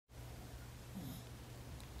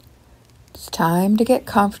It's time to get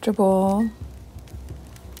comfortable.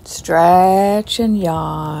 Stretch and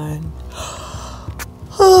yawn.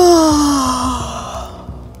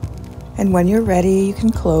 And when you're ready, you can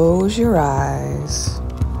close your eyes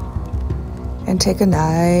and take a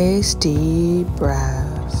nice deep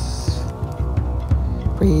breath,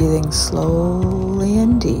 breathing slowly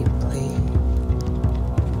and deeply.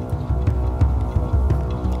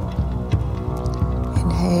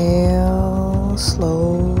 Inhale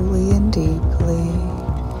slowly and deeply,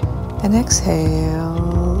 and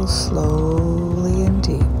exhale slowly and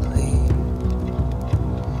deeply.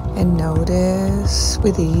 And notice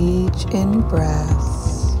with each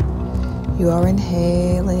in-breath, you are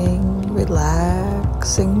inhaling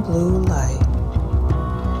relaxing blue light.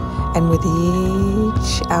 And with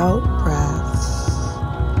each out-breath,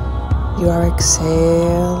 you are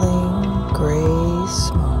exhaling gray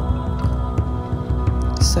smoke.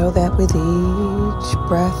 So that with each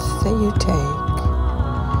breath that you take,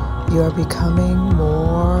 you are becoming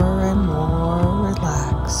more and more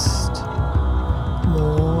relaxed,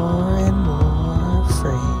 more and more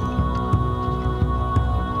free.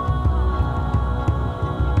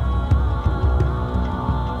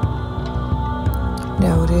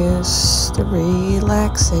 Notice the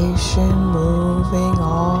relaxation moving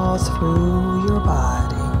all through your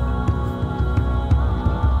body,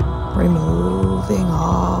 removing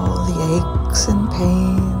all the aches and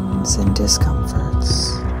pains and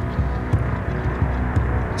discomforts.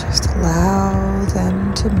 Just allow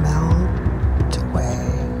them to melt away.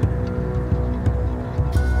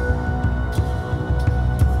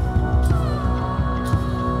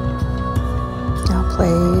 Now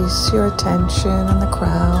place your attention on the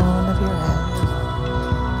crown of your head,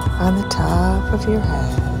 on the top of your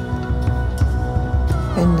head,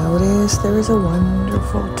 and notice there is a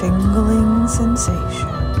wonderful tingling sensation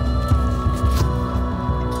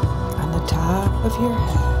on the top of your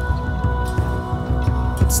head.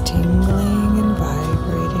 It's tingling and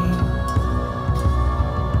vibrating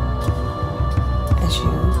as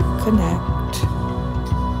you connect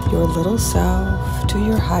your little self to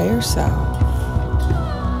your higher self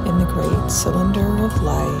in the great cylinder of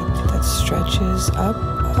light that stretches up,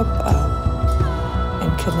 up, up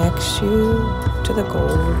and connects you to the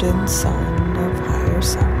golden sun of higher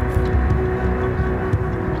self.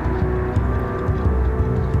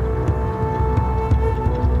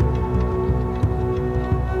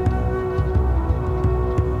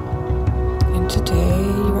 Today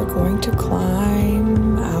you are going to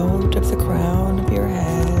climb out of the crown of your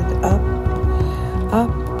head, up,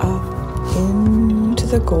 up, up, into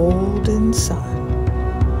the golden sun.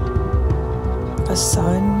 A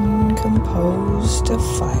sun composed of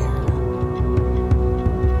fire,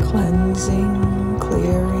 cleansing,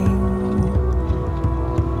 clearing,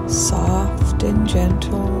 soft and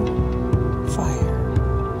gentle fire.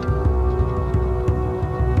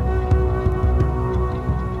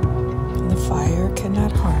 Fire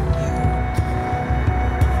cannot harm you,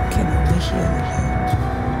 can only heal you.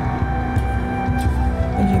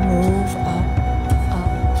 When you move up, up,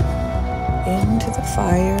 into the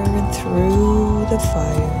fire and through the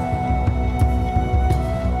fire,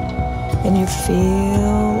 and you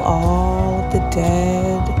feel all the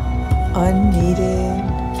dead, unneeded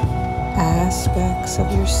aspects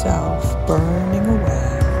of yourself burning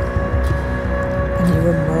away. And you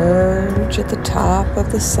emerge at the top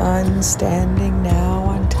of the sun, standing now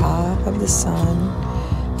on top of the sun,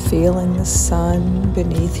 feeling the sun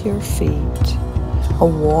beneath your feet. A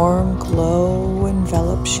warm glow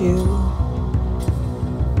envelops you,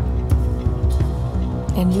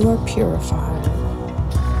 and you are purified.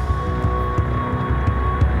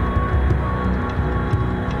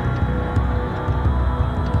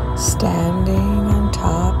 Standing on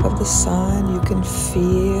top of the sun, you can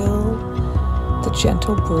feel the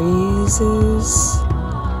gentle breezes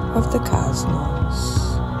of the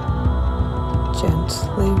cosmos,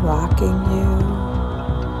 gently rocking you,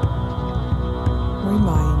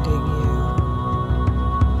 reminding you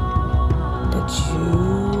that you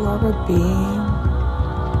are a being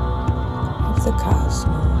of the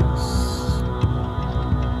cosmos.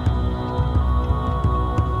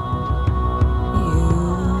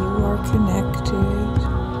 You are connected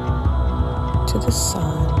to the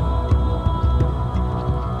sun,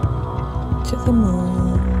 to the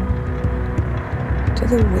moon, to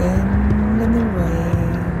the wind and the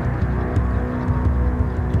rain,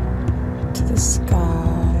 to the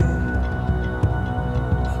sky,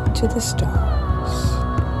 and to the stars.